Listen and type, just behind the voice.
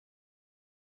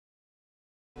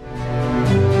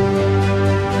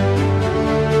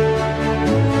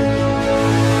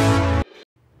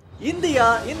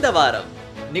India இந்த வாரம்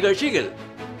நிகழ்ச்சியில்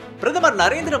பிரதமர்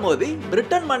நரேந்திர மோடி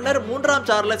பிரிட்டன் மன்னர் 3ஆம்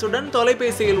சார்லஸுடன்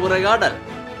தொலைபேசியில் உரையாடல்,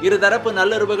 இருதரப்பு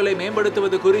நல்லுறவுகளை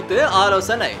மேம்படுத்துவது குறித்து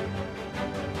ஆலோசனை.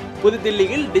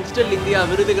 புதுதில்லியில் டிஜிட்டல் இந்தியா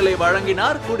விருதுகளை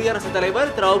வழங்கினார் குடியரசுத்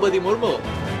தலைவர் திரௌபதி முர்மு.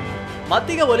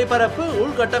 மத்திய ஒலிபரப்பு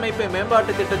உள்கட்டமைப்பு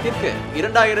மேம்பாட்டு திட்டத்திற்கு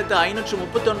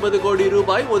 2539 கோடி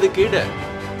ரூபாய் ஒதுக்கீடு.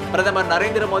 பிரதமர்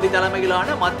நரேந்திர மோடி தலைமையிலான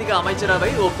மத்திய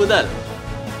அமைச்சரவை ஒப்புதல்.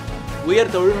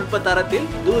 உயர் தொழில்நுட்ப தரத்தில்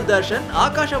தூர்தர்ஷன்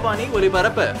ஆகாஷவாணி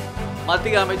ஒலிபரப்பு.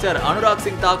 மத்திய அமைச்சர் அனுராக்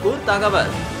சிங் தாக்கூர்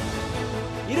தகவல்.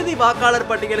 இறுதி வாக்காளர்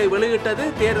பட்டியலை வெளியிட்டது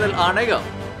தேர்தல் ஆணையம்.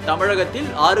 தமிழகத்தில்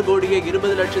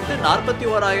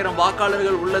 6,20,41,000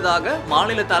 வாக்காளர்கள் உள்ளதாக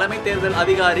மாநில தலைமை தேர்தல்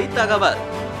அதிகாரி தகவல்.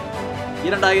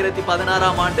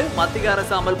 2016ஆம் ஆண்டு மத்திய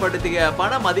அரசு அமல்படுத்திய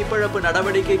பண மதிப்பிழப்பு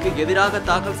நடவடிக்கைக்கு எதிராக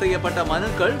தாக்கல் செய்யப்பட்ட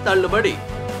மனுக்கள் தள்ளுபடி,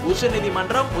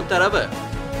 உச்சநீதிமன்றம் உத்தரவு.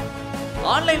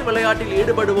 ஆன்லைன் விளையாட்டில்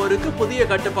ஈடுபடுவோருக்கு புதிய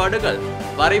கட்டுப்பாடுகள்,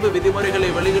 வரைவு விதிமுறைகளை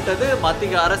வெளியிட்டது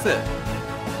மத்திய அரசு.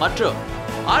 மற்றும்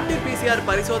RT-PCR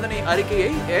பரிசோதனை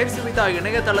அறிக்கையை ஏர் சுவிதா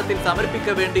இணையதளத்தில் சமர்ப்பிக்க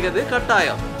வேண்டியது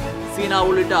கட்டாயம். சீனா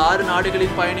உள்ளிட்ட 6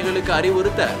 நாடுகளின் பயணிகளுக்கு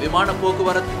அறிவுறுத்த விமான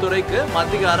போக்குவரத்து துறைக்கு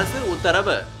மத்திய அரசு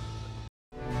உத்தரவு.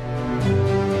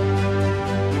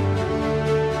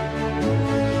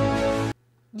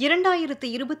 இரண்டாயிரத்து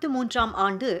 23ஆம்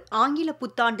ஆண்டு ஆங்கில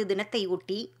புத்தாண்டு தினத்தை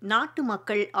ஒட்டி நாட்டு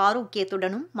மக்கள்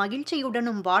ஆரோக்கியத்துடனும்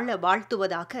மகிழ்ச்சியுடனும் வாழ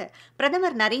வாழ்த்துவதாக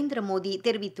பிரதமர் நரேந்திர மோடி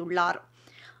தெரிவித்துள்ளார்.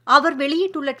 அவர்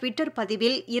வெளியிட்டுள்ள ட்விட்டர்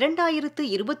பதிவில்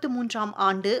 2023ஆம்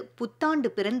ஆண்டு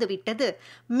புத்தாண்டு பிறந்துவிட்டது,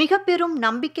 மிக பெரும்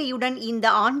நம்பிக்கையுடன் இந்த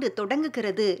ஆண்டு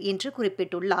தொடங்குகிறது என்று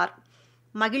குறிப்பிட்டுள்ளார்.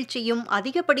 மகிழ்ச்சியும்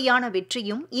அதிகப்படியான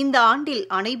வெற்றியும் இந்த ஆண்டில்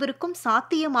அனைவருக்கும்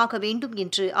சாத்தியமாக வேண்டும்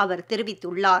என்று அவர்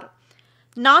தெரிவித்துள்ளார்.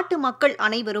 நாட்டு மக்கள்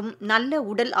அனைவரும் நல்ல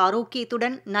உடல்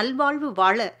ஆரோக்கியத்துடன் நல்வாழ்வு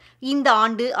வாழ இந்த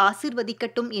ஆண்டு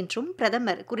ஆசீர்வதிக்கட்டும் என்றும்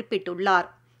பிரதமர் குறிப்பிட்டுள்ளார்.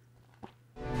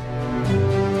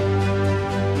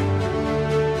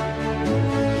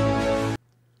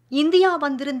 இந்தியா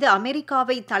வந்திருந்த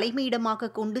அமெரிக்காவை தலைமையிடமாக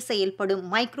கொண்டு செயல்படும்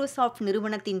மைக்ரோசாப்ட்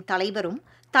நிறுவனத்தின் தலைவரும்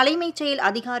தலைமைச் செயல்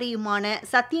அதிகாரியுமான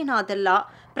சத்ய நாதல்லா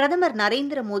பிரதமர்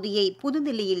நரேந்திர மோடியை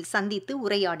புதுதில்லியில் சந்தித்து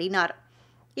உரையாடினார்.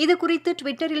 இதுகுறித்து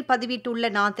ட்விட்டரில் பதிவிட்டுள்ள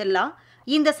நாதல்லா,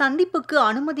 இந்த சந்திப்புக்கு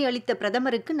அனுமதி அளித்த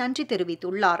பிரதமருக்கு நன்றி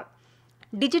தெரிவித்துள்ளார்.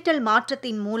 டிஜிட்டல்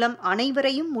மாற்றத்தின் மூலம்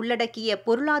அனைவரையும் உள்ளடக்கிய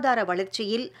பொருளாதார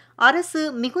வளர்ச்சியில் அரசு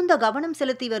மிகுந்த கவனம்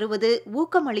செலுத்தி வருவது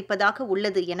ஊக்கமளிப்பதாக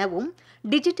உள்ளது எனவும்,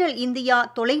 டிஜிட்டல் இந்தியா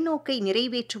தொலைநோக்கை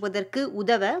நிறைவேற்றுவதற்கு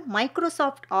உதவ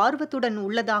மைக்ரோசாப்ட் ஆர்வத்துடன்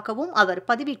உள்ளதாகவும் அவர்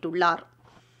பதிவிட்டுள்ளார்.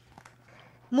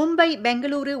 மும்பை,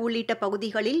 பெங்களூரு உள்ளிட்ட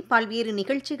பகுதிகளில் பல்வேறு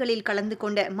நிகழ்ச்சிகளில் கலந்து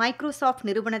கொண்ட மைக்ரோசாப்ட்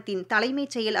நிறுவனத்தின்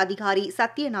தலைமைச் செயல் அதிகாரி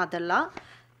சத்ய நாதல்லா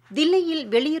தில்லியில்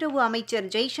வெளியுறவு அமைச்சர்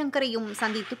ஜெய்சங்கரையும்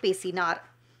சந்தித்து பேசினார்.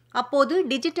 அப்போது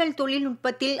டிஜிட்டல்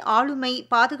தொழில்நுட்பத்தில் ஆளுமை,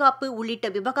 பாதுகாப்பு உள்ளிட்ட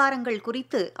விவகாரங்கள்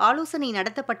குறித்து ஆலோசனை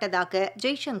நடத்தப்பட்டதாக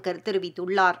ஜெய்சங்கர்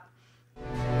தெரிவித்துள்ளார்.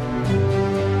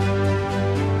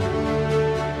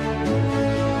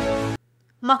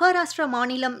 மகாராஷ்டிரா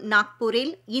மாநிலம்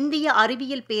நாக்பூரில் இந்திய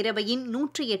அறிவியல் பேரவையின்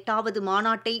 108வது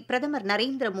மாநாட்டை பிரதமர்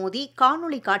நரேந்திர மோடி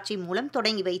காணொலி காட்சி மூலம்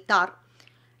தொடங்கி வைத்தார்.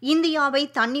 இந்தியாவை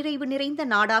தன்னிறைவு நிறைந்த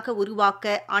நாடாக உருவாக்க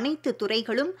அனைத்து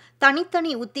துறைகளும்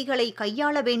தனித்தனி உத்திகளை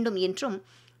கையாள வேண்டும் என்றும்,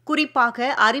 குறிப்பாக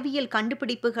அறிவியல்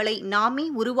கண்டுபிடிப்புகளை நாமே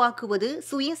உருவாக்குவது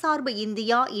சுயசார்பு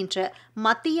இந்தியா என்ற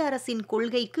மத்திய அரசின்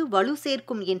கொள்கைக்கு வலு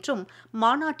சேர்க்கும் என்றும்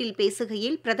மாநாட்டில்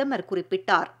பேசுகையில் பிரதமர்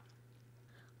குறிப்பிட்டார்.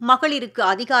 மகளிருக்கு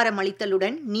அதிகாரம்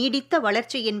அளித்தலுடன் நீடித்த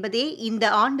வளர்ச்சி என்பதே இந்த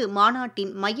ஆண்டு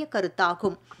மாநாட்டின் மையக்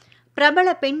கருத்தாகும். பிரபல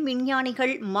பெண்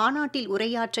விஞ்ஞானிகள் மாநாட்டில்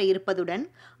உரையாற்ற இருப்பதுடன்,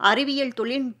 அறிவியல்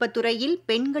தொழில்நுட்பத்துறையில்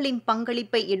பெண்களின்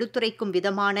பங்களிப்பை எடுத்துரைக்கும்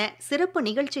விதமான சிறப்பு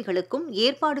நிகழ்ச்சிகளுக்கும்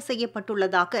ஏற்பாடு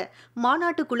செய்யப்பட்டுள்ளதாக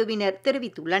மாநாட்டு குழுவினர்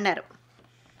தெரிவித்துள்ளனர்.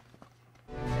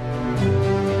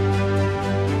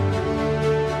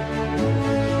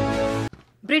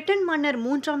 பிரிட்டன் மன்னர்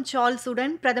 3ஆம்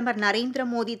சார்ல்ஸுடன் பிரதமர் நரேந்திர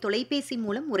மோடி தொலைபேசி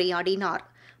மூலம் உரையாடினார்.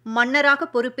 மன்னராக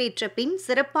பொறுப்பேற்ற பின்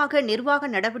சிறப்பாக நிர்வாக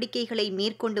நடவடிக்கைகளை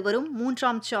மேற்கொண்டு வரும்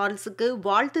 3ஆம் சார்ல்ஸுக்கு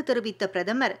வாழ்த்து தெரிவித்த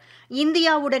பிரதமர்,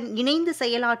 இந்தியாவுடன் இணைந்து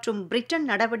செயலாற்றும் பிரிட்டன்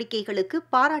நடவடிக்கைகளுக்கு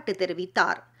பாராட்டு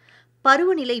தெரிவித்தார்.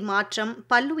 பருவநிலை மாற்றம்,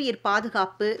 பல்லுயிர்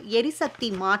பாதுகாப்பு,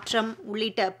 எரிசக்தி மாற்றம்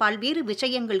உள்ளிட்ட பல்வேறு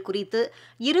விஷயங்கள் குறித்து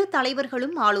இரு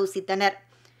தலைவர்களும் ஆலோசித்தனர்.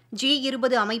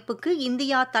 G20 அமைப்புக்கு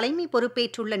இந்தியா தலைமை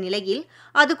பொறுப்பேற்றுள்ள நிலையில்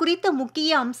அது குறித்த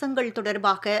முக்கிய அம்சங்கள்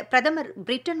தொடர்பாக பிரதமர்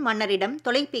பிரிட்டன் மன்னரிடம்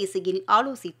தொலைபேசியில்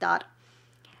ஆலோசித்தார்.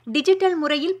 டிஜிட்டல்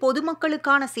முறையில்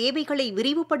பொதுமக்களுக்கான சேவைகளை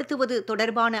விரிவுபடுத்துவது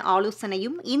தொடர்பான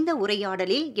ஆலோசனையும் இந்த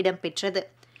உரையாடலில் இடம்பெற்றது.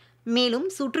 மேலும்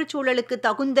சுற்றுச்சூழலுக்கு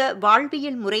தகுந்த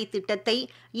வாழ்வியல் முறை திட்டத்தை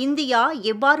இந்தியா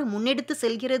எவ்வாறு முன்னெடுத்து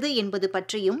செல்கிறது என்பது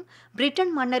பற்றியும்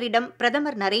பிரிட்டன் மன்னரிடம்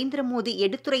பிரதமர் நரேந்திர மோடி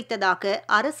எடுத்துரைத்ததாக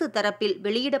அரசு தரப்பில்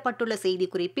வெளியிடப்பட்டுள்ள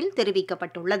செய்திக்குறிப்பில்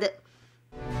தெரிவிக்கப்பட்டுள்ளது.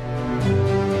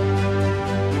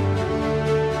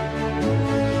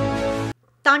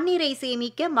 தண்ணீரை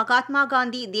சேமிக்க மகாத்மா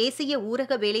காந்தி தேசிய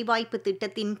ஊரக வேலைவாய்ப்பு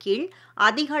திட்டத்தின் கீழ்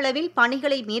அதிக அளவில்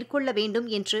பணிகளை மேற்கொள்ள வேண்டும்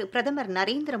என்று பிரதமர்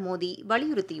நரேந்திர மோடி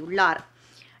வலியுறுத்தியுள்ளார்.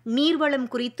 நீர்வளம்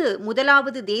குறித்து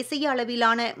முதலாவது தேசிய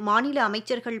அளவிலான மாநில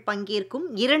அமைச்சர்கள் பங்கேற்கும்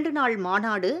 2 நாள்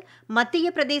மாநாடு மத்திய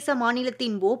பிரதேச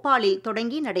மாநிலத்தின் போபாலில்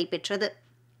தொடங்கி நடைபெற்றது.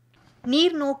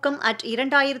 நீர் நோக்கம் அட்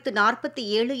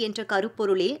 2047 என்ற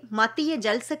கருப்பொருளில் மத்திய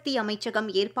ஜல்சக்தி அமைச்சகம்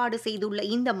ஏற்பாடு செய்துள்ள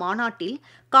இந்த மாநாட்டில்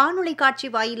காணொளி காட்சி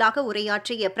வாயிலாக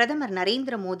உரையாற்றிய பிரதமர்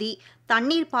நரேந்திர மோடி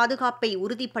தண்ணீர் பாதுகாப்பை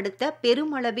உறுதிப்படுத்த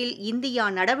பெருமளவில் இந்தியா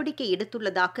நடவடிக்கை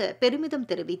எடுத்துள்ளதாக பெருமிதம்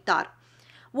தெரிவித்தார்.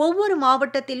 ஒவ்வொரு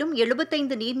மாவட்டத்திலும்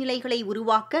 75 நீர்நிலைகளை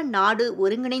உருவாக்க நாடு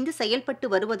ஒருங்கிணைந்து செயல்பட்டு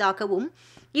வருவதாகவும்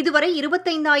இதுவரை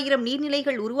 25,000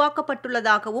 நீர்நிலைகள்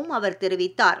உருவாக்கப்பட்டுள்ளதாகவும் அவர்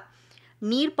தெரிவித்தார்.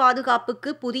 நீர் பாதுகாப்புக்கு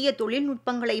புதிய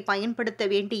தொழில்நுட்பங்களை பயன்படுத்த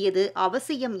வேண்டியது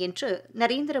அவசியம் என்று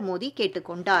நரேந்திர மோடி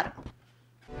கேட்டுக்கொண்டார்.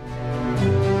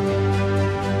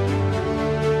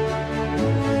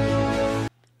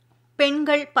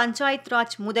 பெண்கள் பஞ்சாயத்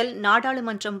ராஜ் முதல்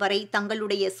நாடாளுமன்றம் வரை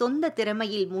தங்களுடைய சொந்த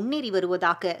திறமையில் முன்னேறி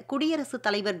வருவதாக குடியரசுத்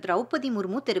தலைவர் திரௌபதி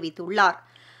முர்மு தெரிவித்துள்ளார்.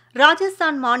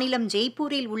 ராஜஸ்தான் மாநிலம்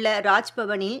ஜெய்ப்பூரில் உள்ள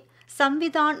ராஜ்பவனில்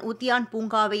சம்விதான் உத்யான்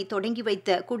பூங்காவை தொடங்கி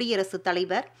வைத்த குடியரசுத்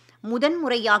தலைவர்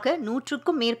முதன்முறையாக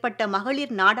 100க்கும் மேற்பட்ட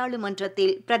மகளிர்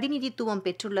நாடாளுமன்றத்தில் பிரதிநிதித்துவம்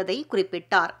பெற்றுள்ளதை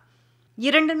குறிப்பிட்டார்.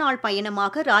 2 நாள்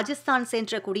பயணமாக ராஜஸ்தான்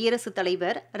சென்ற குடியரசுத்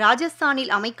தலைவர்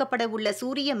ராஜஸ்தானில் அமைக்கப்படவுள்ள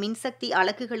சூரிய மின்சக்தி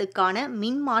அலகுகளுக்கான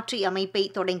மின்மாற்றி அமைப்பை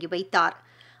தொடங்கி வைத்தார்.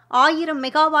 1000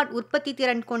 மெகாவாட் உற்பத்தி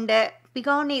திறன் கொண்ட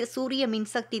பிகானேர் சூரிய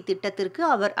மின்சக்தி திட்டத்திற்கு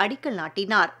அவர் அடிக்கல்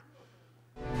நாட்டினார்.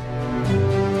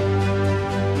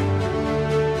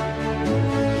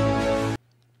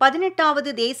 பதினெட்டாவது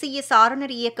தேசிய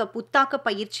சாரணர் இயக்க புத்தாக்க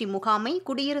பயிற்சி முகாமை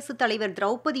குடியரசுத் தலைவர்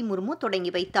திரௌபதி முர்மு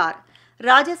தொடங்கி வைத்தார்.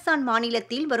 ராஜஸ்தான்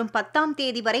மாநிலத்தில் வரும் 10ஆம்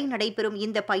தேதி வரை நடைபெறும்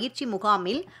இந்த பயிற்சி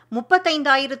முகாமில்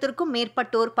 35,000க்கும்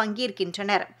மேற்பட்டோர்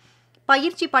பங்கேற்கின்றனர்.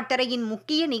 பயிற்சி பட்டறையின்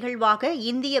முக்கிய நிகழ்வாக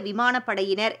இந்திய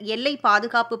விமானப்படையினர், எல்லை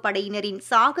பாதுகாப்பு படையினரின்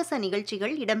சாகச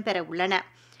நிகழ்ச்சிகள் இடம்பெற உள்ளன.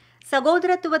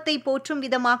 சகோதரத்துவத்தை போற்றும்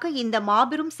விதமாக இந்த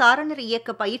மாபெரும் சாரணர்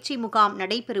இயக்க பயிற்சி முகாம்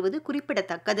நடைபெறுவது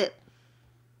குறிப்பிடத்தக்கது.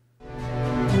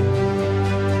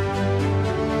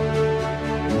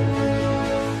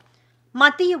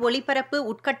 மத்திய ஒலிபரப்பு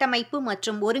உட்கட்டமைப்பு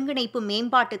மற்றும் ஒருங்கிணைப்பு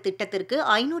மேம்பாட்டு திட்டத்திற்கு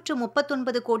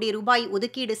 539 கோடி ரூபாய்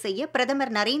ஒதுக்கீடு செய்ய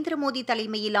பிரதமர் நரேந்திர மோடி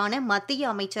தலைமையிலான மத்திய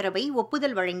அமைச்சரவை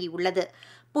ஒப்புதல் வழங்கியுள்ளது.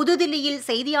 புதுதில்லியில்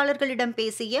செய்தியாளர்களிடம்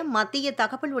பேசிய மத்திய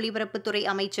தகவல் ஒலிபரப்புத்துறை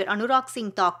அமைச்சர் அனுராக்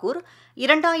சிங் தாக்கூர்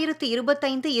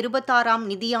 2025-26ஆம்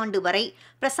நிதியாண்டு வரை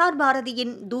பிரசார்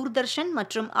பாரதியின் தூர்தர்ஷன்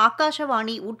மற்றும்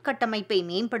ஆகாஷவாணி உட்கட்டமைப்பை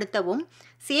மேம்படுத்தவும்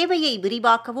சேவையை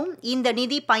விரிவாக்கவும் இந்த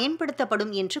நிதி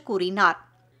பயன்படுத்தப்படும் என்று கூறினார்.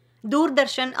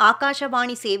 தூர்தர்ஷன்,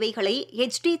 ஆகாஷவாணி சேவைகளை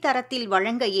HD தரத்தில்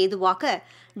வழங்க ஏதுவாக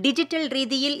டிஜிட்டல்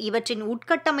ரீதியில் இவற்றின்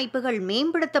உட்கட்டமைப்புகள்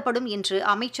மேம்படுத்தப்படும் என்று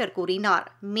அமைச்சர் கூறினார்.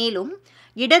 மேலும்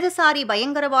இடதுசாரி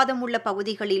பயங்கரவாதம் உள்ள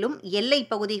பகுதிகளிலும் எல்லை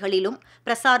பகுதிகளிலும்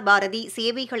பிரசார் பாரதி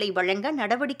சேவைகளை வழங்க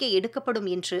நடவடிக்கை எடுக்கப்படும்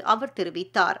என்று அவர்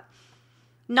தெரிவித்தார்.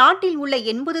 நாட்டில் உள்ள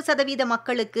 80%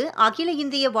 மக்களுக்கு அகில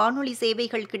இந்திய வானொலி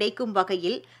சேவைகள் கிடைக்கும்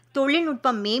வகையில்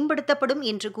தொழில்நுட்பம் மேம்படுத்தப்படும்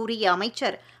என்று கூறிய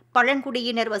அமைச்சர்,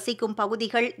 பழங்குடியினர் வசிக்கும்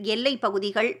பகுதிகள், எல்லை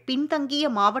பகுதிகள், பின்தங்கிய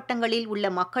மாவட்டங்களில் உள்ள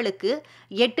மக்களுக்கு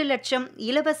 8 லட்சம்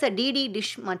இலவச டிடி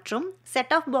டிஷ் மற்றும்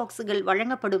செட் ஆஃப் பாக்ஸுகள்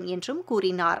வழங்கப்படும் என்றும்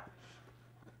கூறினார்.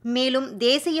 மேலும்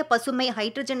தேசிய பசுமை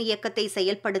ஹைட்ரஜன் இயக்கத்தை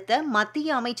செயல்படுத்த மத்திய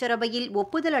அமைச்சரவையில்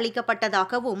ஒப்புதல்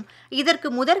அளிக்கப்பட்டதாகவும்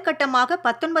இதற்கு முதற்கட்டமாக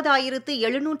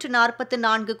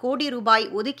 19,744 கோடி ரூபாய்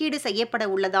ஒதுக்கீடு செய்யப்பட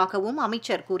உள்ளதாகவும்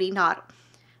அமைச்சர் கூறினார்.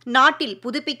 நாட்டில்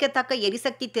புதுப்பிக்கத்தக்க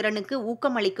எரிசக்தி திறனுக்கு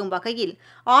ஊக்கமளிக்கும் வகையில்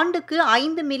ஆண்டுக்கு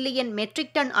 5 மில்லியன்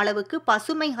மெட்ரிக் டன் அளவுக்கு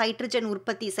பசுமை ஹைட்ரஜன்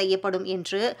உற்பத்தி செய்யப்படும்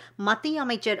என்று மத்திய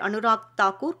அமைச்சர் அனுராக்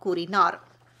தாக்கூர் கூறினார்.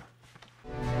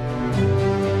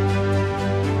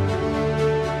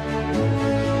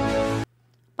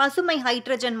 பசுமை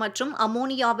ஹைட்ரஜன் மற்றும்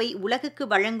அமோனியாவை உலகுக்கு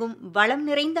வழங்கும் வளம்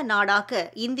நிறைந்த நாடாக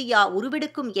இந்தியா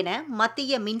உருவெடுக்கும் என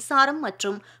மத்திய மின்சாரம்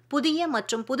மற்றும் புதிய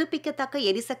மற்றும் புதுப்பிக்கத்தக்க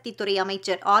எரிசக்தித்துறை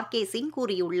அமைச்சர் RK சிங்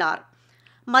கூறியுள்ளார்.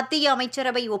 மத்திய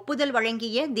அமைச்சரவை ஒப்புதல்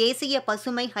வழங்கிய தேசிய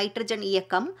பசுமை ஹைட்ரஜன்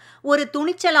இயக்கம் ஒரு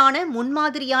துணிச்சலான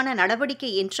முன்மாதிரியான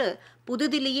நடவடிக்கை என்று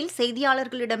புதுதில்லியில்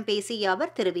செய்தியாளர்களிடம் பேசிய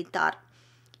அவர் தெரிவித்தார்.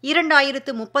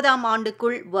 2030ஆம்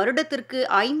ஆண்டுக்குள் வருடத்திற்கு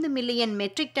 5 மில்லியன்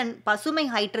மெட்ரிக் டன் பசுமை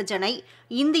ஹைட்ரஜனை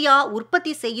இந்தியா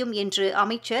உற்பத்தி செய்யும் என்று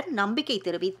அமைச்சர் நம்பிக்கை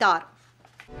தெரிவித்தார்.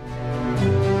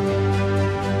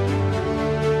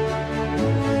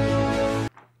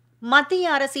 மத்திய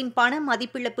அரசின் பண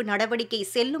மதிப்பிழப்பு நடவடிக்கை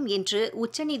செல்லும் என்று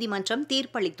உச்சநீதிமன்றம்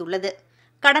தீர்ப்பளித்துள்ளது.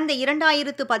 கடந்த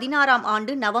 2016ஆம்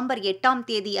ஆண்டு நவம்பர் 8ஆம்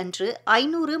தேதி அன்று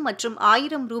 500 மற்றும்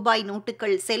 1000 ரூபாய்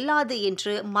நோட்டுகள் செல்லாது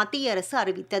என்று மத்திய அரசு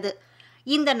அறிவித்தது.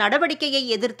 இந்த நடவடிக்கையை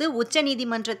எதிர்த்து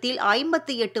உச்சநீதிமன்றத்தில்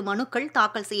 58 மனுக்கள்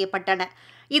தாக்கல் செய்யப்பட்டன.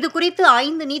 இது குறித்து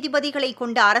 5 நீதிபதிகளை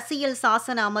கொண்ட அரசியல்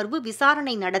சாசன அமர்வு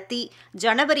விசாரணை நடத்தி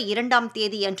ஜனவரி 2ஆம்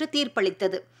தேதியன்று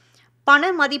தீர்ப்பளித்தது.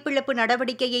 பண மதிப்பிழப்பு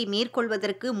நடவடிக்கையை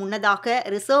மேற்கொள்வதற்கு முன்னதாக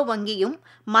ரிசர்வ் வங்கியும்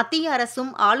மத்திய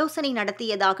அரசும் ஆலோசனை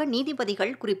நடத்தியதாக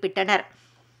நீதிபதிகள் குறிப்பிட்டனர்.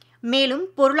 மேலும்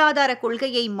பொருளாதார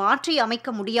கொள்கையை மாற்றி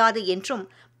அமைக்க முடியாது என்றும்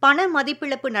பண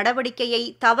மதிப்பிழப்பு நடவடிக்கையை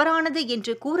தவறானது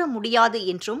என்று கூற முடியாது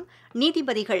என்றும்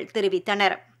நீதிபதிகள்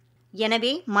தெரிவித்தனர்.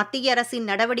 எனவே மத்திய அரசின்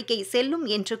நடவடிக்கை செல்லும்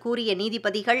என்று கூறிய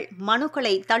நீதிபதிகள்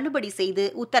மனுக்களை தள்ளுபடி செய்து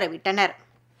உத்தரவிட்டனர்.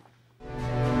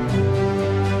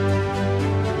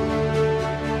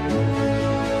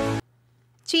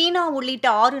 சீனா உள்ளிட்ட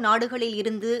 6 நாடுகளில்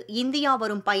இருந்து இந்தியா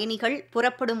வரும் பயணிகள்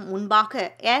புறப்படும் முன்பாக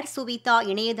ஏர் சுவிதா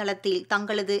இணையதளத்தில்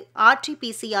தங்களது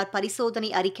RT-PCR பரிசோதனை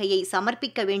அறிக்கையை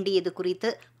சமர்ப்பிக்க வேண்டியது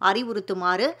குறித்து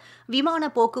அறிவுறுத்துமாறு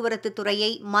விமான போக்குவரத்து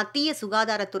துறையை மத்திய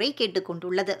சுகாதாரத்துறை கேட்டுக்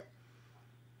கொண்டுள்ளது.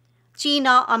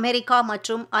 சீனா, அமெரிக்கா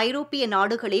மற்றும் ஐரோப்பிய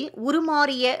நாடுகளில்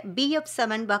உருமாறிய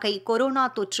BF7 வகை கொரோனா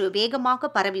தொற்று வேகமாக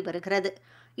பரவி வருகிறது.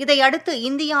 இதையடுத்து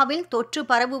இந்தியாவில் தொற்று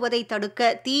பரவுவதை தடுக்க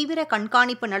தீவிர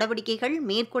கண்காணிப்பு நடவடிக்கைகள்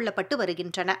மேற்கொள்ளப்பட்டு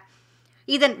வருகின்றன.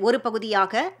 இதன் ஒரு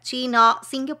பகுதியாக சீனா,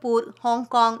 சிங்கப்பூர்,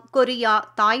 ஹாங்காங், கொரியா,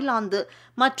 தாய்லாந்து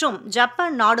மற்றும்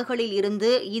ஜப்பான் நாடுகளில்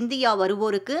இருந்து இந்தியா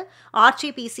வருவோருக்கு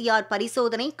RT-PCR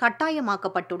பரிசோதனை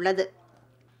கட்டாயமாக்கப்பட்டுள்ளது.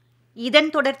 இதன்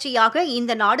தொடர்ச்சியாக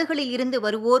இந்த நாடுகளில் இருந்து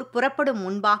வருவோர் புறப்படும்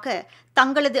முன்பாக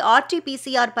தங்களது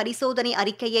RT-PCR பரிசோதனை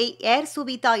அறிக்கையை ஏர்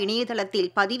சுவிதா இணையதளத்தில்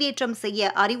பதிவேற்றம்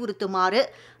செய்ய அறிவுறுத்துமாறு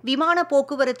விமான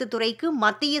போக்குவரத்து துறைக்கு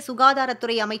மத்திய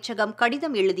சுகாதாரத்துறை அமைச்சகம்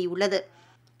கடிதம் எழுதியுள்ளது.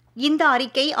 இந்த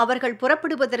அறிக்கை அவர்கள்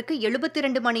புறப்படுவதற்கு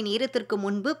 72 மணி நேரத்திற்கு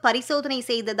முன்பு பரிசோதனை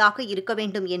செய்ததாக இருக்க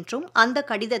வேண்டும் என்றும் அந்த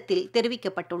கடிதத்தில்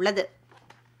தெரிவிக்கப்பட்டுள்ளது.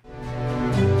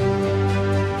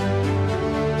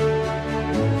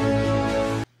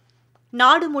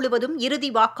 நாடு முழுவதும் இறுதி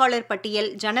வாக்காளர் பட்டியல்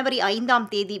ஜனவரி 5ஆம்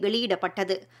தேதி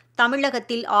வெளியிடப்பட்டது.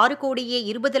 தமிழகத்தில்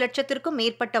 6,20,00,000க்கும்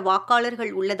மேற்பட்ட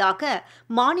வாக்காளர்கள் உள்ளதாக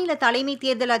மாநில தலைமை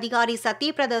தேர்தல் அதிகாரி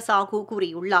சத்யபிரதா சாஹூ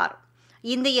கூறியுள்ளார்.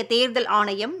 இந்திய தேர்தல்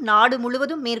ஆணையம் நாடு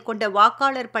முழுவதும் மேற்கொண்ட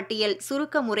வாக்காளர் பட்டியல்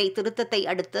சுருக்க முறை திருத்தத்தை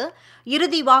அடுத்து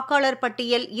இறுதி வாக்காளர்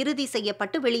பட்டியல் இறுதி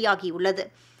செய்யப்பட்டு வெளியாகியுள்ளது.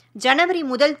 ஜனவரி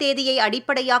 1 தேதியை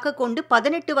அடிப்படையாக கொண்டு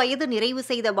 18 வயது நிறைவு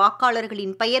செய்த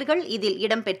வாக்காளர்களின் பெயர்கள் இதில்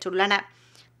இடம்பெற்றுள்ளன.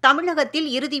 தமிழகத்தில்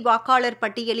இறுதி வாக்காளர்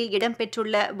பட்டியலில்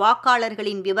இடம்பெற்றுள்ள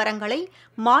வாக்காளர்களின் விவரங்களை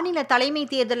மாநில தலைமை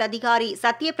தேர்தல் அதிகாரி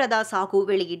சத்யபிரதா சாஹூ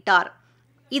வெளியிட்டார்.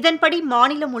 இதன்படி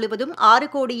மாநிலம் முழுவதும்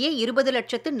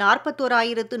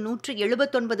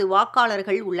 6,20,41,179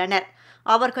 வாக்காளர்கள் உள்ளனர்.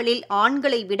 அவர்களில்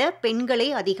ஆண்களை விட பெண்களே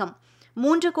அதிகம்.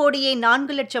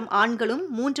 3,04,00,000 ஆண்களும்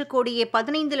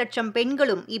 3,15,00,000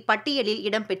 பெண்களும் இப்பட்டியலில்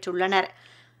இடம்பெற்றுள்ளனர்.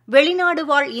 வெளிநாடு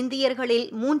வாழ் இந்தியர்களில்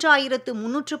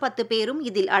 3,310 பேரும்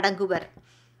இதில் அடங்குவர்.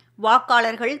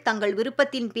 வாக்காளர்கள் தங்கள்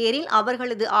விருப்பத்தின் பேரில்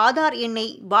அவர்களது ஆதார் எண்ணை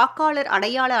வாக்காளர்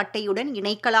அடையாள அட்டையுடன்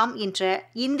இணைக்கலாம் என்ற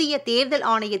இந்திய தேர்தல்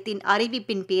ஆணையத்தின்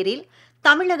அறிவிப்பின் பேரில்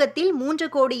தமிழகத்தில்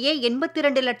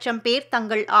 3,82,00,000 பேர்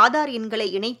தங்கள் ஆதார் எண்களை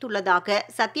இணைத்துள்ளதாக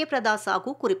சத்யபிரதா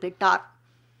சாஹூ குறிப்பிட்டார்.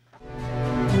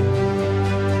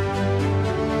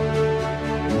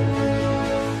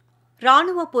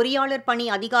 ராணுவ பொறியாளர் பணி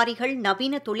அதிகாரிகள்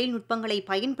நவீன தொழில்நுட்பங்களை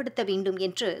பயன்படுத்த வேண்டும்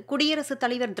என்று குடியரசுத்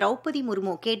தலைவர் திரௌபதி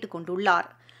முர்மு கேட்டுக் கொண்டுள்ளார்.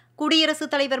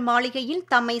 குடியரசுத் தலைவர் மாளிகையில்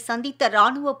தம்மை சந்தித்த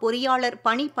ராணுவ பொறியாளர்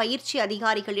பணி பயிற்சி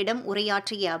அதிகாரிகளிடம்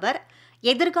உரையாற்றிய அவர்,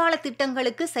 எதிர்கால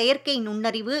திட்டங்களுக்கு செயற்கை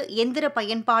நுண்ணறிவு, எந்திர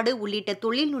பயன்பாடு உள்ளிட்ட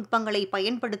தொழில்நுட்பங்களை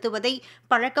பயன்படுத்துவதை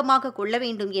பழக்கமாக கொள்ள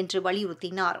வேண்டும் என்று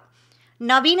வலியுறுத்தினார்.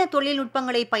 நவீன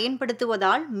தொழில்நுட்பங்களை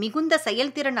பயன்படுத்துவதால் மிகுந்த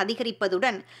செயல்திறன்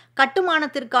அதிகரிப்பதுடன்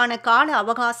கட்டுமானத்திற்கான கால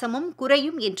அவகாசமும்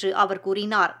குறையும் என்று அவர்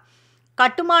கூறினார்.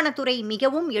 கட்டுமானத்துறை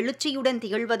மிகவும் எழுச்சியுடன்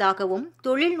திகழ்வதாகவும்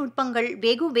தொழில்நுட்பங்கள்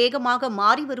வெகு வேகமாக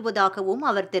மாறி வருவதாகவும்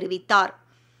அவர் தெரிவித்தார்.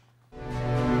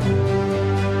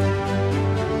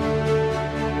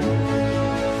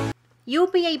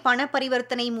 UPI பண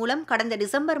பரிவர்த்தனை மூலம் கடந்த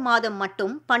டிசம்பர் மாதம்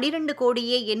மட்டும்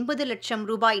 12,80,00,000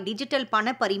 ரூபாய் டிஜிட்டல் பண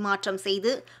பரிமாற்றம்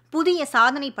செய்து புதிய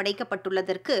சாதனை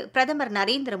படைக்கப்பட்டுள்ளதற்கு பிரதமர்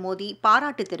நரேந்திர மோடி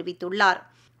பாராட்டு தெரிவித்துள்ளார்.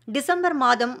 டிசம்பர்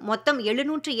மாதம் மொத்தம்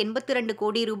 782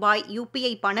 கோடி ரூபாய்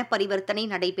UPI பண பரிவர்த்தனை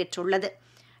நடைபெற்றுள்ளது.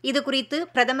 இதுகுறித்து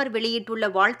பிரதமர் வெளியிட்டுள்ள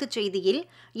வாழ்த்துச் செய்தியில்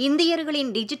இந்தியர்களின்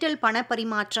டிஜிட்டல் பண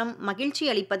பரிமாற்றம் மகிழ்ச்சி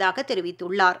அளிப்பதாக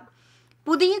தெரிவித்துள்ளார்.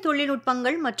 புதிய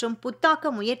தொழில்நுட்பங்கள் மற்றும்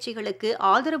புத்தாக்க முயற்சிகளுக்கு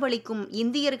ஆதரவளிக்கும்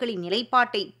இந்தியர்களின்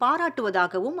நிலைப்பாட்டை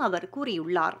பாராட்டுவதாகவும் அவர்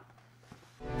கூறியுள்ளார்.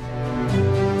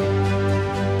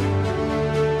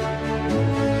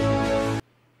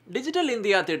 டிஜிட்டல்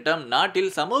இந்தியா திட்டம் நாட்டில்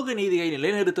சமூக நீதியை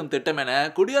நிலைநிறுத்தும் திட்டம் என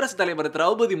குடியரசுத் தலைவர்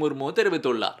திரௌபதி முர்மு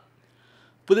தெரிவித்துள்ளார்.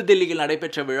 புதுதில்லியில்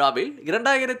நடைபெற்ற விழாவில்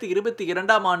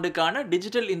 2022ஆம் ஆண்டுக்கான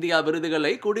டிஜிட்டல் இந்தியா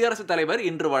விருதுகளை குடியரசுத் தலைவர்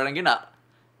இன்று வழங்கினார்.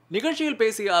 நிகழ்ச்சியில்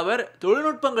பேசிய அவர்,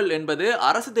 தொழில்நுட்பங்கள் என்பது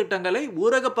அரசு திட்டங்களை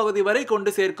ஊரக பகுதி வரை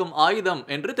கொண்டு சேர்க்கும் ஆயுதம்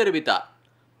என்று தெரிவித்தார்.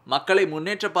 மக்களை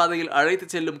முன்னேற்ற பாதையில் அழைத்து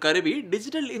செல்லும் கருவி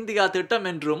டிஜிட்டல் இந்தியா திட்டம்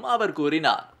என்றும் அவர்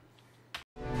கூறினார்.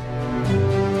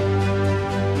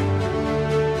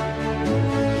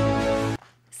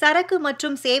 சரக்கு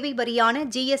மற்றும் சேவை வரியான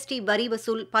ஜிஎஸ்டி வரி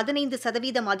வசூல்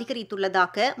 15%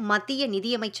 அதிகரித்துள்ளதாக மத்திய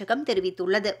நிதியமைச்சகம்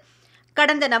தெரிவித்துள்ளது.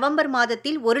 கடந்த நவம்பர்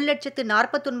மாதத்தில்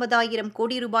 1,49,000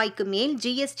 கோடி ரூபாய்க்கு மேல்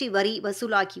ஜிஎஸ்டி வரி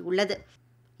வசூலாகியுள்ளது.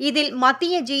 இதில்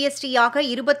மத்திய ஜிஎஸ்டியாக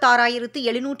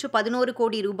 26,711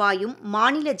 கோடி ரூபாயும்,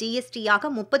 மாநில ஜிஎஸ்டியாக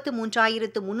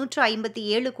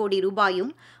 33,357 கோடி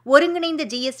ரூபாயும், ஒருங்கிணைந்த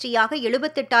ஜிஎஸ்டியாக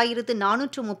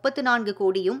 78,434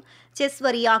 கோடியும், செஸ்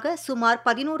வரியாக சுமார்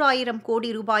 11,000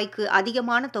 கோடி ரூபாய்க்கு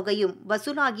அதிகமான தொகையும்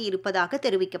வசூலாகி இருப்பதாக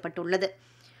தெரிவிக்கப்பட்டுள்ளது.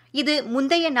 இது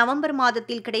முந்தைய நவம்பர்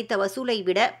மாதத்தில் கிடைத்த வசூலை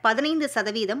விட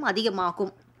 15%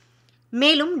 அதிகமாகும்.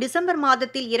 மேலும் டிசம்பர்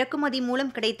மாதத்தில் இறக்குமதி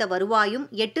மூலம் கிடைத்த வருவாயும்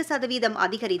 8%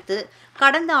 அதிகரித்து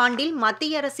கடந்த ஆண்டில்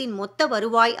மத்திய அரசின் மொத்த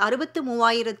வருவாய்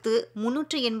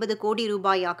 63,380 கோடி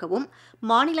ரூபாயாகவும்,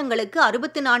 மாநிலங்களுக்கு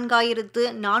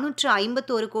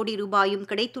 64,451 கோடி ரூபாயும்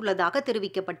கிடைத்துள்ளதாக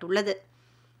தெரிவிக்கப்பட்டுள்ளது.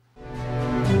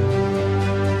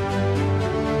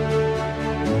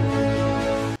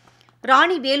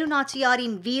 ராணி வேலு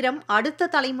நாச்சியாரின் வீரம் அடுத்த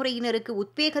தலைமுறையினருக்கு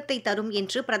உத்வேகத்தை தரும்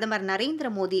என்று பிரதமர் நரேந்திர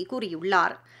மோடி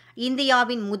கூறியுள்ளார்.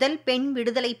 இந்தியாவின் முதல் பெண்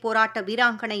விடுதலை போராட்ட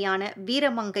வீராங்கனையான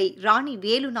வீரமங்கை ராணி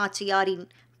வேலு நாச்சியாரின்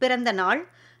பிறந்த நாள்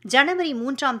ஜனவரி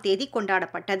 3ஆம் தேதி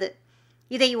கொண்டாடப்பட்டது.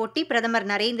 இதையொட்டி பிரதமர்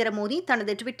நரேந்திர மோடி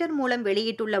தனது ட்விட்டர் மூலம்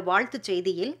வெளியிட்டுள்ள வாழ்த்துச்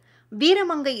செய்தியில்,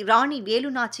 வீரமங்கை ராணி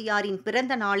வேலு நாச்சியாரின்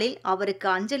பிறந்த நாளில் அவருக்கு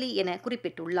அஞ்சலி என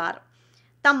குறிப்பிட்டுள்ளார்.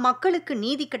 தம் மக்களுக்கு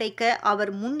நீதி கிடைக்க அவர்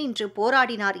முன்னின்று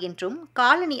போராடினார் என்றும்,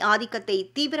 காலனி ஆதிக்கத்தை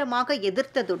தீவிரமாக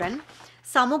எதிர்த்ததுடன்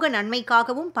சமூக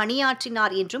நன்மைக்காகவும்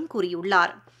பணியாற்றினார் என்றும்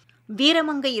கூறியுள்ளார்.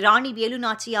 வீரமங்கை ராணி வேலு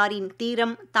நாச்சியாரின்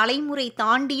தீரம் தலைமுறை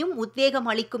தாண்டியும் உத்வேகம்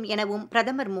அளிக்கும் எனவும்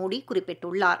பிரதமர் மோடி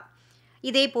குறிப்பிட்டுள்ளார்.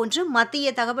 இதேபோன்று மத்திய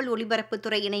தகவல்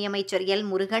ஒலிபரப்புத்துறை இணையமைச்சர் எல்.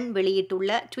 முருகன் வெளியிட்டுள்ள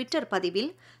ட்விட்டர்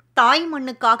பதிவில், தாய்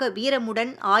மண்ணுக்காக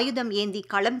வீரமுடன் ஆயுதம் ஏந்தி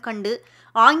களம் கண்டு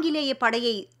ஆங்கிலேய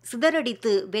படையை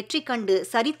சிதறடித்து வெற்றி கண்டு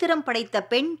சரித்திரம் படைத்த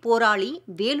பெண் போராளி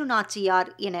வேலு நாச்சியார்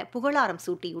என புகழாரம்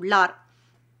சூட்டியுள்ளார்.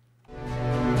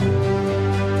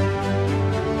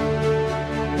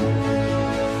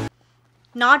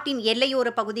 நாட்டின் எல்லையோர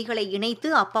பகுதிகளை இணைத்து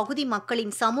அப்பகுதி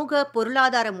மக்களின் சமூக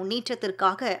பொருளாதார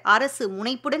முன்னேற்றத்திற்காக அரசு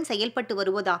முனைப்புடன் செயல்பட்டு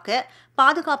வருவதாக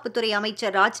பாதுகாப்புத்துறை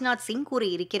அமைச்சர் ராஜ்நாத் சிங்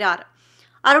கூறியிருக்கிறார்.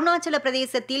 அருணாச்சல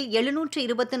பிரதேசத்தில்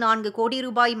 724 கோடி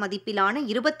ரூபாய் மதிப்பிலான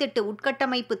 28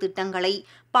 உட்கட்டமைப்பு திட்டங்களை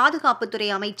பாதுகாப்புத்துறை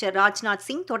அமைச்சர் ராஜ்நாத்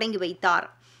சிங் தொடங்கி வைத்தார்.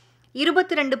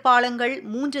 22 பாலங்கள்,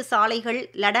 3 சாலைகள்,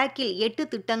 லடாக்கில் 8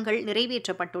 திட்டங்கள்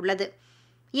நிறைவேற்றப்பட்டுள்ளது.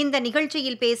 இந்த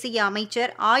நிகழ்ச்சியில் பேசிய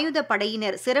அமைச்சர், ஆயுத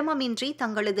படையினர் சிரமமின்றி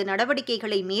தங்களது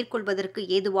நடவடிக்கைகளை மேற்கொள்வதற்கு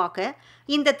ஏதுவாக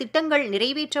இந்த திட்டங்கள்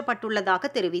நிறைவேற்றப்பட்டுள்ளதாக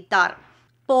தெரிவித்தார்.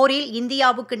 போரில்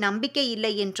இந்தியாவுக்கு நம்பிக்கை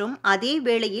இல்லை என்றும், அதே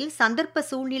வேளையில் சந்தர்ப்ப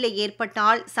சூழ்நிலை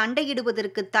ஏற்பட்டால்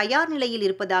சண்டையிடுவதற்கு தயார் நிலையில்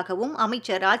இருப்பதாகவும்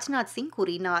அமைச்சர் ராஜ்நாத் சிங்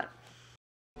கூறினார்.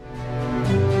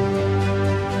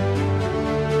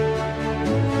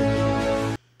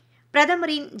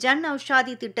 பிரதமரின் ஜன்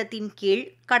ஔஷாதி திட்டத்தின் கீழ்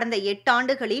கடந்த 8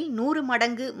 ஆண்டுகளில் 100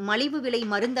 மடங்கு மலிவு விலை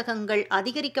மருந்தகங்கள்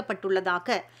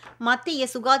அதிகரிக்கப்பட்டுள்ளதாக மத்திய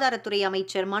சுகாதாரத்துறை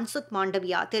அமைச்சர் மன்சுக்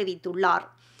மாண்டவியா தெரிவித்துள்ளார்.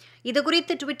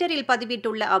 இதுகுறித்து ட்விட்டரில்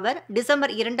பதிவிட்டுள்ள அவர்,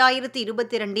 டிசம்பர்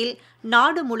 2022இல்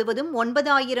நாடு முழுவதும்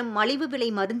 9,000 மலிவு விலை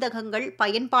மருந்தகங்கள்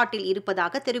பயன்பாட்டில்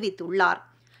இருப்பதாக தெரிவித்துள்ளார்.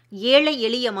 ஏழை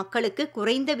எளிய மக்களுக்கு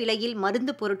குறைந்த விலையில்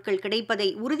மருந்து பொருட்கள் கிடைப்பதை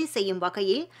உறுதி செய்யும்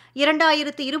வகையில்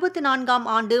 2024ஆம்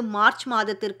ஆண்டு மார்ச்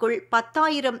மாதத்திற்குள்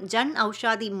 10,000 ஜன்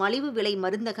ஔஷாதி மலிவு விலை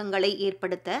மருந்தகங்களை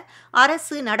ஏற்படுத்த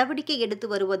அரசு நடவடிக்கை எடுத்து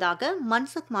வருவதாக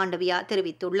மன்சுக் மாண்டவியா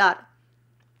தெரிவித்துள்ளார்.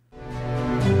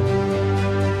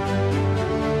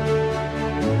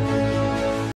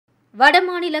 வட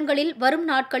மாநிலங்களில் வரும்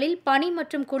நாட்களில் பனி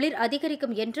மற்றும் குளிர்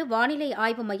அதிகரிக்கும் என்று வானிலை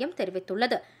ஆய்வு மையம்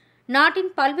தெரிவித்துள்ளது. நாட்டின்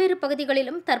பல்வேறு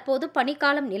பகுதிகளிலும் தற்போது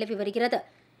பனிக்காலம் நிலவி வருகிறது.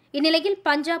 இந்நிலையில்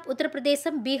பஞ்சாப்,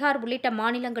 உத்தரப்பிரதேசம், பீகார் உள்ளிட்ட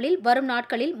மாநிலங்களில் வரும்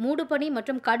நாட்களில் மூடுபனி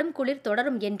மற்றும் கடும் குளிர்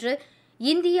தொடரும் என்று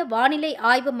இந்திய வானிலை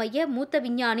ஆய்வு மைய மூத்த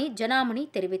விஞ்ஞானி ஜனாமணி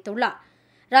தெரிவித்துள்ளார்.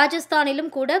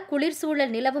 ராஜஸ்தானிலும் கூட குளிர்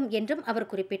சூழல் நிலவும் என்றும்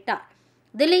அவர் குறிப்பிட்டார்.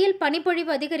 தில்லியில்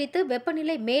பனிப்பொழிவு அதிகரித்து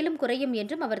வெப்பநிலை மேலும் குறையும்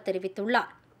என்றும் அவர்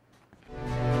தெரிவித்துள்ளார்.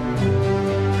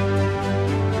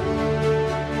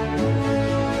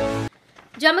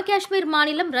 ஜம்மு காஷ்மீர்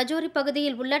மாநிலம் ரஜோரி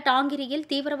பகுதியில் உள்ள டாங்கிரியில்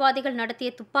தீவிரவாதிகள் நடத்திய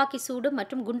துப்பாக்கி சூடு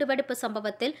மற்றும் குண்டுவெடிப்பு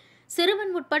சம்பவத்தில்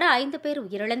சிறுவன் உட்பட 5 பேர்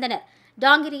உயிரிழந்தனர்.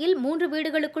 டாங்கிரியில் 3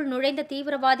 வீடுகளுக்குள் நுழைந்த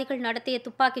தீவிரவாதிகள் நடத்திய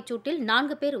துப்பாக்கிச் சூட்டில்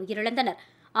 4 பேர் உயிரிழந்தனர்,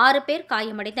 6 பேர்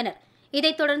காயமடைந்தனர்.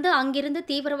 இதைத் தொடர்ந்து அங்கிருந்து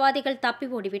தீவிரவாதிகள் தப்பி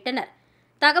ஓடிவிட்டனர்.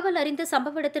 தகவல் அறிந்து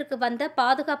சம்பவ இடத்திற்கு வந்த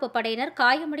பாதுகாப்பு படையினர்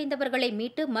காயமடைந்தவர்களை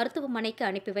மீட்டு மருத்துவமனைக்கு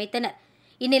அனுப்பி வைத்தனர்.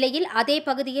 இந்நிலையில் அதே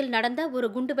பகுதியில் நடந்த ஒரு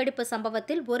குண்டுவெடிப்பு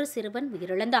சம்பவத்தில் ஒரு சிறுவன்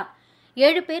உயிரிழந்தார்.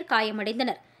 7 பேர்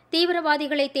காயமடைந்தனர்.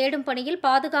 தீவிரவாதிகளை தேடும் பணியில்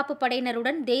பாதுகாப்பு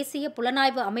படையினருடன் தேசிய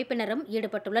புலனாய்வு அமைப்பினரும்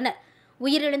ஈடுபட்டுள்ளனர்.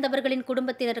 உயிரிழந்தவர்களின்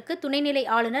குடும்பத்தினருக்கு துணைநிலை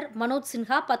ஆளுநர் மனோஜ்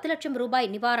சின்ஹா 10 லட்சம் ரூபாய்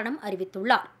நிவாரணம்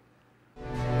அறிவித்துள்ளார்.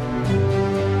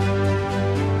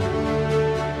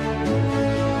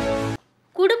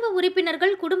 குடும்ப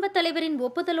உறுப்பினர்கள் குடும்பத் தலைவரின்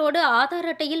ஒப்புதலோடு ஆதார்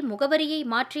அட்டையில் முகவரியை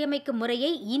மாற்றியமைக்கும்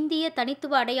முறையை இந்திய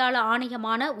தனித்துவ அடையாள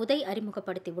ஆணையமான உதய்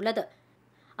அறிமுகப்படுத்தியுள்ளது.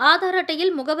 ஆதார்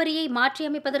அட்டையில் முகவரியை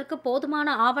மாற்றியமைப்பதற்கு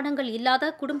போதுமான ஆவணங்கள் இல்லாத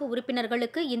குடும்ப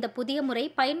உறுப்பினர்களுக்கு இந்த புதிய முறை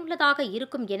பயனுள்ளதாக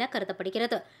இருக்கும் என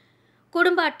கருதப்படுகிறது.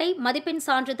 குடும்ப அட்டை, மதிப்பெண்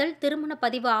சான்றிதழ், திருமண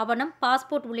பதிவு ஆவணம்,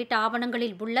 பாஸ்போர்ட் உள்ளிட்ட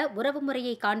ஆவணங்களில் உள்ள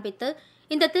உறவுமுறையை காண்பித்து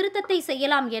இந்த திருத்தத்தை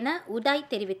செய்யலாம் என உதய்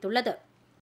தெரிவித்துள்ளது.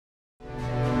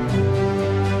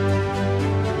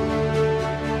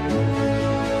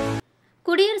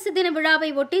 குடியரசு தின விழாவை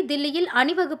ஒட்டி தில்லியில்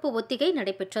அணிவகுப்பு ஒத்திகை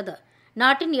நடைபெற்றது.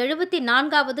 நாட்டின்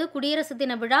 74வது குடியரசு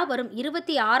தின விழா வரும்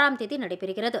 26ஆம் தேதி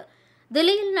நடைபெறுகிறது.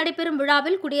 தில்லியில் நடைபெறும்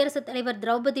விழாவில் குடியரசுத் தலைவர்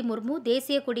திரௌபதி முர்மு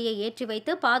தேசிய கொடியை ஏற்றி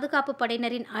வைத்து பாதுகாப்பு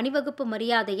படையினரின் அணிவகுப்பு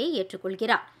மரியாதையை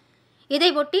ஏற்றுக்கொள்கிறார்.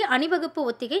 இதையொட்டி அணிவகுப்பு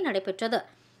ஒத்திகை நடைபெற்றது.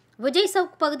 விஜய்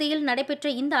சவுக் பகுதியில் நடைபெற்ற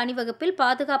இந்த அணிவகுப்பில்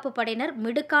பாதுகாப்பு படையினர்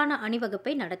மிடுக்கான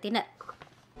அணிவகுப்பை நடத்தினர்.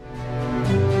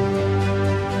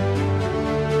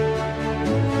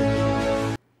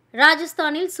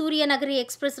 ராஜஸ்தானில் சூரிய நகரி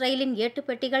எக்ஸ்பிரஸ் ரயிலின் 8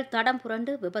 பெட்டிகள் தடம்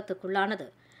புரண்டு விபத்துக்குள்ளானது.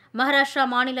 மகாராஷ்டிரா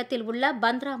மாநிலத்தில் உள்ள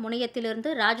பந்த்ரா முனையத்திலிருந்து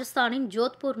ராஜஸ்தானின்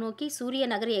ஜோத்பூர் நோக்கி சூரிய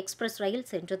நகரி எக்ஸ்பிரஸ் ரயில்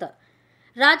சென்றது.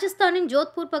 ராஜஸ்தானின்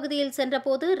ஜோத்பூர் பகுதியில்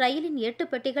சென்றபோது ரயிலின் 8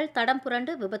 பெட்டிகள் தடம்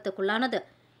புரண்டு விபத்துக்குள்ளானது.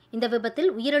 இந்த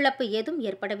விபத்தில் உயிரிழப்பு ஏதும்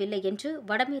ஏற்படவில்லை என்று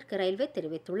வடமேற்கு ரயில்வே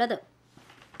தெரிவித்துள்ளது.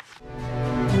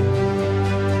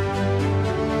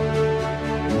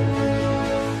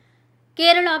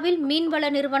 கேரளாவில் மீன்வள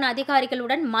நிறுவன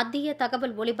அதிகாரிகளுடன் மத்திய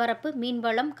தகவல் ஒலிபரப்பு,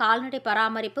 மீன்வளம், கால்நடை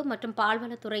பராமரிப்பு மற்றும்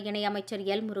பால்வளத்துறை இணையமைச்சர்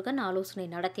எல் முருகன் ஆலோசனை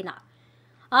நடத்தினார்.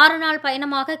 6 நாள்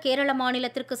பயணமாக கேரள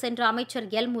மாநிலத்திற்கு சென்ற அமைச்சர்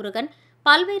எல் முருகன்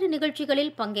பல்வேறு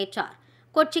நிகழ்ச்சிகளில் பங்கேற்றார்.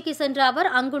 கொச்சிக்கு சென்ற அவர்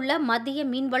அங்குள்ள மத்திய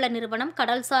மீன்வள நிறுவனம்,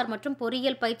 கடல்சார் மற்றும்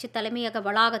பொறியியல் பயிற்சி தலைமையக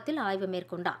வளாகத்தில் ஆய்வு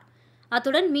மேற்கொண்டார்.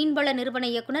 அத்துடன் மீன்வள நிறுவன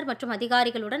இயக்குநர் மற்றும்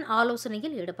அதிகாரிகளுடன்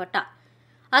ஆலோசனையில் ஈடுபட்டார்.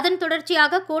 அதன்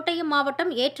தொடர்ச்சியாக கோட்டயம்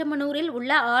மாவட்டம் ஏற்றமனூரில்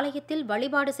உள்ள ஆலயத்தில்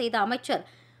வழிபாடு செய்த அமைச்சர்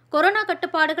கொரோனா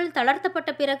கட்டுப்பாடுகள் தளர்த்தப்பட்ட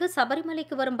பிறகு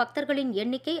சபரிமலைக்கு வரும் பக்தர்களின்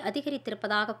எண்ணிக்கை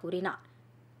அதிகரித்திருப்பதாக கூறினார்.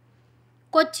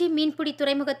 கொச்சி மீன்பிடி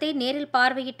துறைமுகத்தை நேரில்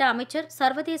பார்வையிட்ட அமைச்சர்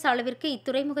சர்வதேச அளவிற்கு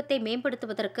இத்துறைமுகத்தை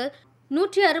மேம்படுத்துவதற்கு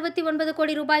 169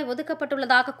 கோடி ரூபாய்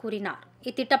ஒதுக்கப்பட்டுள்ளதாக கூறினார்.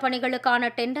 இத்திட்டப்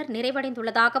பணிகளுக்கான டெண்டர்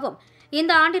நிறைவடைந்துள்ளதாகவும்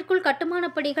இந்த ஆண்டிற்குள்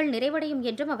கட்டுமானப் பணிகள் நிறைவடையும்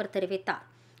என்றும் அவர் தெரிவித்தார்.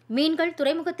 மீன்கள்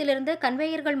துறைமுகத்திலிருந்து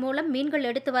கன்வேயர்கள் மூலம் மீன்கள்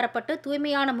எடுத்து வரப்பட்டு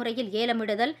தூய்மையான முறையில்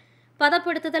ஏலமிடுதல்,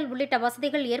 பதப்படுத்துதல் உள்ளிட்ட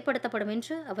வசதிகள் ஏற்படுத்தப்படும்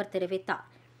என்று அவர் தெரிவித்தார்.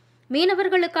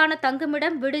 மீனவர்களுக்கான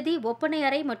தங்குமிடம், விடுதி, ஒப்பனை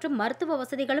அறை மற்றும் மருத்துவ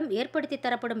வசதிகளும் ஏற்படுத்தி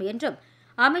தரப்படும் என்றும்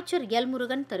அமைச்சர் எல்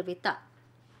முருகன் தெரிவித்தார்.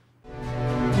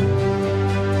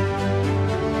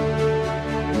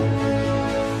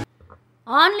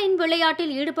 ஆன்லைன்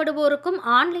விளையாட்டில் ஈடுபடுவோருக்கும்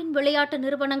ஆன்லைன் விளையாட்டு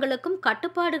நிறுவனங்களுக்கும்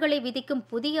கட்டுப்பாடுகளை விதிக்கும்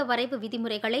புதிய வரைவு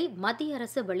விதிமுறைகளை மத்திய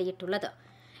அரசு வெளியிட்டுள்ளது.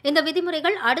 இந்த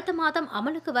விதிமுறைகள் அடுத்த மாதம்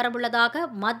அமலுக்கு வரவுள்ளதாக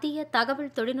மத்திய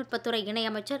தகவல் தொழில்நுட்பத்துறை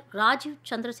இணையமைச்சர் ராஜீவ்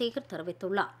சந்திரசேகர்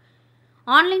தெரிவித்துள்ளார்.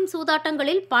 ஆன்லைன்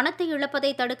சூதாட்டங்களில் பணத்தை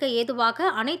இழப்பதை தடுக்க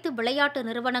ஏதுவாக அனைத்து விளையாட்டு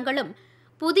நிறுவனங்களும்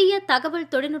புதிய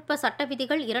தகவல் தொழில்நுட்ப சட்ட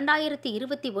விதிகள்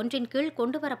 2021 கீழ்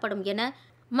கொண்டுவரப்படும் என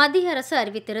மத்திய அரசு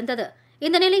அறிவித்திருந்தது.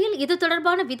 இந்த நிலையில் இது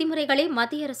தொடர்பான விதிமுறைகளை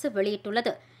மத்திய அரசு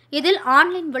வெளியிட்டுள்ளது. இதில்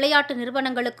ஆன்லைன் விளையாட்டு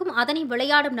நிறுவனங்களுக்கும் அதனை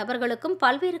விளையாடும் நபர்களுக்கும்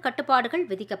பல்வேறு கட்டுப்பாடுகள்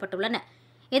விதிக்கப்பட்டுள்ளன.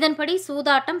 இதன்படி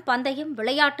சூதாட்டம், பந்தயம்,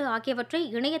 விளையாட்டு ஆகியவற்றை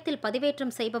இணையத்தில்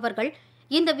பதிவேற்றம் செய்பவர்கள்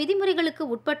இந்த விதிமுறைகளுக்கு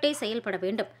உட்பட்டே செயல்பட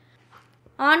வேண்டும்.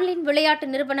 ஆன்லைன் விளையாட்டு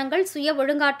நிறுவனங்கள் சுய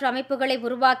ஒழுங்காற்று அமைப்புகளை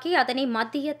உருவாக்கி அதனை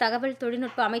மத்திய தகவல்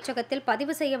தொழில்நுட்ப அமைச்சகத்தில்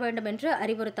பதிவு செய்ய வேண்டும் என்று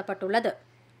அறிவுறுத்தப்பட்டுள்ளது.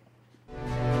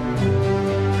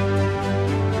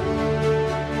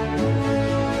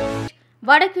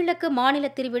 வடகிழக்கு மாநில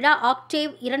திருவிழா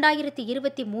ஆக்டேவ்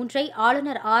 2023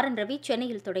 ஆளுநர் RN ரவி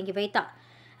சென்னையில் தொடங்கி வைத்தார்.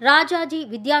 ராஜாஜி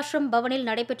வித்யாஸ்ரம் பவனில்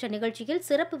நடைபெற்ற நிகழ்ச்சியில்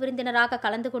சிறப்பு விருந்தினராக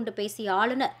கலந்து கொண்டு பேசிய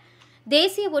ஆளுநர்,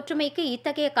 தேசிய ஒற்றுமைக்கு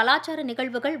இத்தகைய கலாச்சார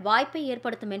நிகழ்வுகள் வாய்ப்பை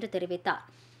ஏற்படுத்தும் என்று தெரிவித்தார்.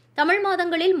 தமிழ்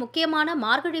மாதங்களில் முக்கியமான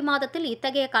மார்கழி மாதத்தில்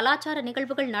இத்தகைய கலாச்சார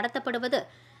நிகழ்வுகள் நடத்தப்படுவது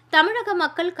தமிழக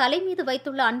மக்கள் கலை மீது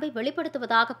வைத்துள்ள அன்பை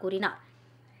வெளிப்படுத்துவதாக கூறினார்.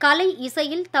 கலை,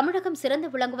 இசையில் தமிழகம் சிறந்து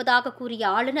விளங்குவதாக கூறிய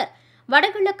ஆளுநர்,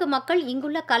 வடகிழக்கு மக்கள்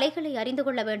இங்குள்ள கலைகளை அறிந்து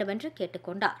கொள்ள வேண்டும் என்று கேட்டுக்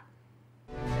கொண்டார்.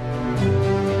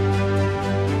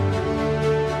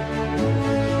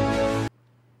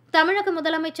 தமிழக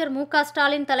முதலமைச்சர் மு.க.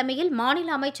 ஸ்டாலின் தலைமையில்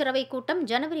மாநில அமைச்சரவைக் கூட்டம்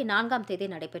ஜனவரி 4ஆம் தேதி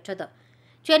நடைபெற்றது.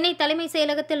 சென்னை தலைமைச்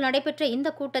செயலகத்தில் நடைபெற்ற இந்த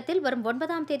கூட்டத்தில் வரும்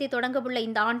 9ஆம் தேதி தொடங்கவுள்ள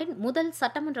இந்த ஆண்டின் முதல்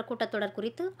சட்டமன்ற கூட்டத்தொடர்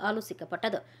குறித்து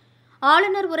ஆலோசிக்கப்பட்டது.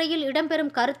 ஆளுநர் உரையில்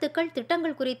இடம்பெறும் கருத்துக்கள்,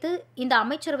 திட்டங்கள் குறித்து இந்த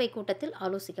அமைச்சரவைக் கூட்டத்தில்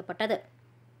ஆலோசிக்கப்பட்டது.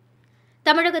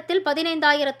 தமிழகத்தில்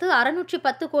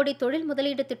 15,610 கோடி தொழில்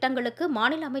முதலீடு திட்டங்களுக்கு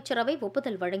மாநில அமைச்சரவை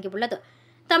ஒப்புதல் வழங்கியுள்ளது.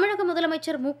 தமிழக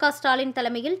முதலமைச்சர் மு.க.ஸ்டாலின்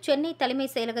தலைமையில் சென்னை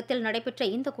தலைமைச் செயலகத்தில் நடைபெற்ற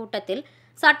இந்த கூட்டத்தில்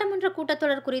சட்டமன்ற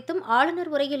கூட்டத்தொடர் குறித்தும் ஆளுநர்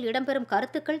உரையில் இடம்பெறும்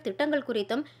கருத்துக்கள், திட்டங்கள்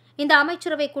குறித்தும் இந்த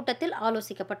அமைச்சரவைக் கூட்டத்தில்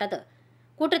ஆலோசிக்கப்பட்டது.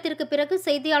 கூட்டத்திற்கு பிறகு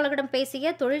செய்தியாளர்களிடம்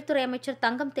பேசிய தொழில்துறை அமைச்சர்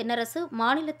தங்கம் தென்னரசு,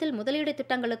 மாநிலத்தில் முதலீடு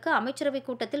திட்டங்களுக்கு அமைச்சரவைக்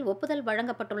கூட்டத்தில் ஒப்புதல்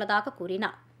வழங்கப்பட்டுள்ளதாக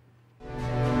கூறினார்.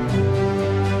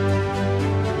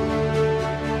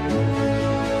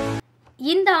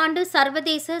 இந்த ஆண்டு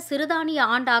சர்வதேச சிறுதானிய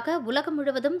ஆண்டாக உலகம்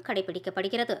முழுவதும்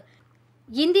கடைபிடிக்கப்படுகிறது.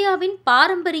 இந்தியாவின்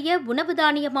பாரம்பரிய உணவு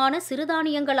தானியமான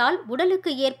சிறுதானியங்களால்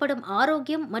உடலுக்கு ஏற்படும்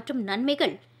ஆரோக்கியம் மற்றும்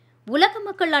நன்மைகள் உலக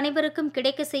மக்கள் அனைவருக்கும்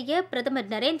கிடைக்க செய்ய பிரதமர்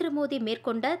நரேந்திர மோடி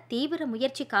மேற்கொண்ட தீவிர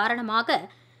முயற்சி காரணமாக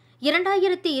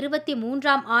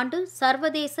 2023ஆம் ஆண்டு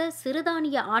சர்வதேச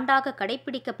சிறுதானிய ஆண்டாக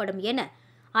கடைபிடிக்கப்படும் என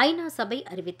ஐநா சபை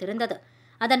அறிவித்திருந்தது.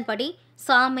 அதன்படி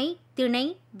சாமை, திணை,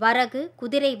 வரகு,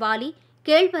 குதிரைவாலி,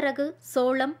 கேழ்வரகு,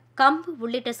 சோளம், கம்பு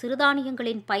உள்ளிட்ட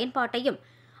சிறுதானியங்களின் பயன்பாட்டையும்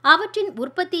அவற்றின்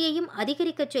உற்பத்தியையும்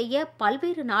அதிகரிக்கச் செய்ய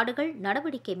பல்வேறு நாடுகள்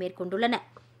நடவடிக்கை மேற்கொண்டுள்ளன.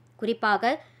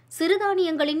 குறிப்பாக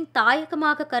சிறுதானியங்களின்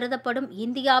தாயகமாக கருதப்படும்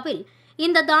இந்தியாவில்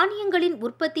இந்த தானியங்களின்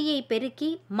உற்பத்தியை பெருக்கி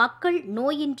மக்கள்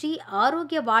நோயின்றி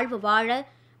ஆரோக்கிய வாழ்வு வாழ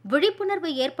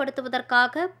விழிப்புணர்வு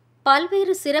ஏற்படுத்துவதற்காக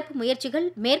பல்வேறு சிறப்பு முயற்சிகள்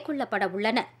மேற்கொள்ளப்பட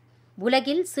உள்ளன.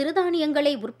 உலகில்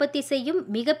சிறுதானியங்களை உற்பத்தி செய்யும்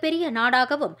மிகப்பெரிய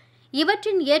நாடாகவும்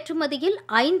இவற்றின் ஏற்றுமதியில்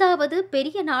 5வது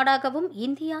பெரிய நாடாகவும்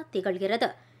இந்தியா திகழ்கிறது.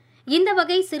 இந்த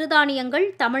வகை சிறுதானியங்கள்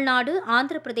தமிழ்நாடு,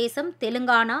 ஆந்திர பிரதேசம்,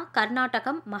 தெலுங்கானா,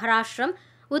 கர்நாடகம், மகாராஷ்டிரம்,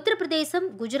 உத்தரப்பிரதேசம்,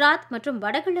 குஜராத் மற்றும்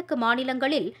வடகிழக்கு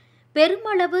மாநிலங்களில்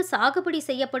பெருமளவு சாகுபடி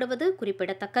செய்யப்படுவது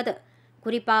குறிப்பிடத்தக்கது.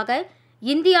 குறிப்பாக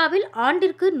இந்தியாவில்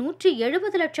ஆண்டிற்கு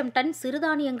 170 லட்சம் டன்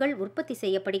சிறுதானியங்கள் உற்பத்தி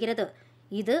செய்யப்படுகிறது.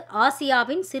 இது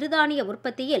ஆசியாவின் சிறுதானிய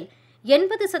உற்பத்தியில்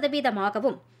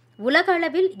 80%ஆகவும் உலக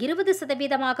அளவில்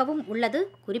 20%ஆகவும் உள்ளது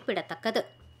குறிப்பிடத்தக்கது.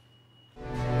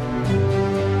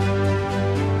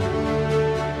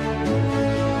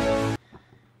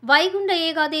 வைகுண்ட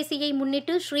ஏகாதேசியை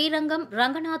முன்னிட்டு ஸ்ரீரங்கம்,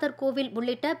 ரங்கநாதர் கோவில்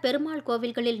உள்ளிட்ட பெருமாள்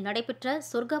கோவில்களில் நடைபெற்ற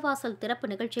சொர்க்கவாசல் திறப்பு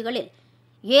நிகழ்ச்சிகளில்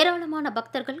ஏராளமான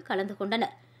பக்தர்கள் கலந்து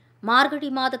கொண்டனர். மார்கழி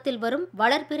மாதத்தில் வரும்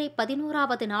வளர்பிறை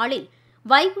 11வது நாளில்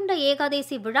வைகுண்ட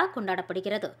ஏகாதேசி விழா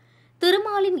கொண்டாடப்படுகிறது.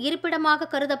 திருமாலின் இருப்பிடமாக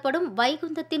கருதப்படும்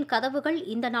வைகுந்தத்தின் கதவுகள்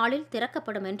இந்த நாளில்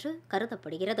திறக்கப்படும் என்று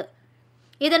கருதப்படுகிறது.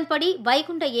 இதன்படி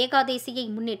வைகுண்ட ஏகாதேசியை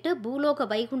முன்னிட்டு பூலோக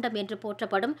வைகுண்டம் என்று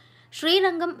போற்றப்படும்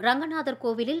ஸ்ரீரங்கம் ரங்கநாதர்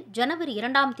கோவிலில் ஜனவரி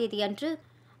 2ஆம் தேதி அன்று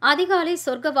அதிகாலை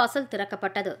சொர்க்கவாசல்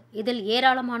திறக்கப்பட்டது. இதில்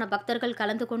ஏராளமான பக்தர்கள்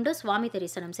கலந்து கொண்டு சுவாமி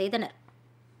தரிசனம் செய்தனர்.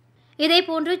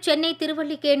 இதேபோன்று சென்னை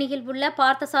திருவல்லிக்கேணியில் உள்ள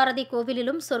பார்த்தசாரதி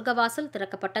கோவிலிலும் சொர்க்கவாசல்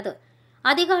திறக்கப்பட்டது.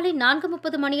 அதிகாலை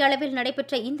 4:30 மணியளவில்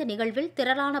நடைபெற்ற இந்த நிகழ்வில்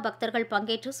திரளான பக்தர்கள்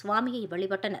பங்கேற்று சுவாமியை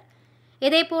வழிபட்டனர்.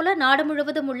 இதேபோல நாடு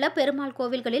முழுவதும் உள்ள பெருமாள்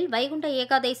கோவில்களில் வைகுண்ட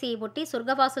ஏகாதேசியை ஒட்டி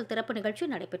சொர்க்கவாசல் திறப்பு நிகழ்ச்சி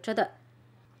நடைபெற்றது.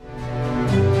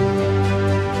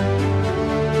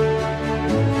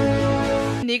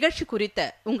 நிகழ்ச்சி குறித்த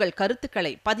உங்கள்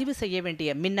கருத்துக்களை பதிவு செய்ய வேண்டிய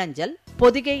மின்னஞ்சல்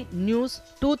பொதிகை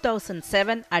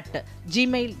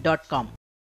news2007@gmail.com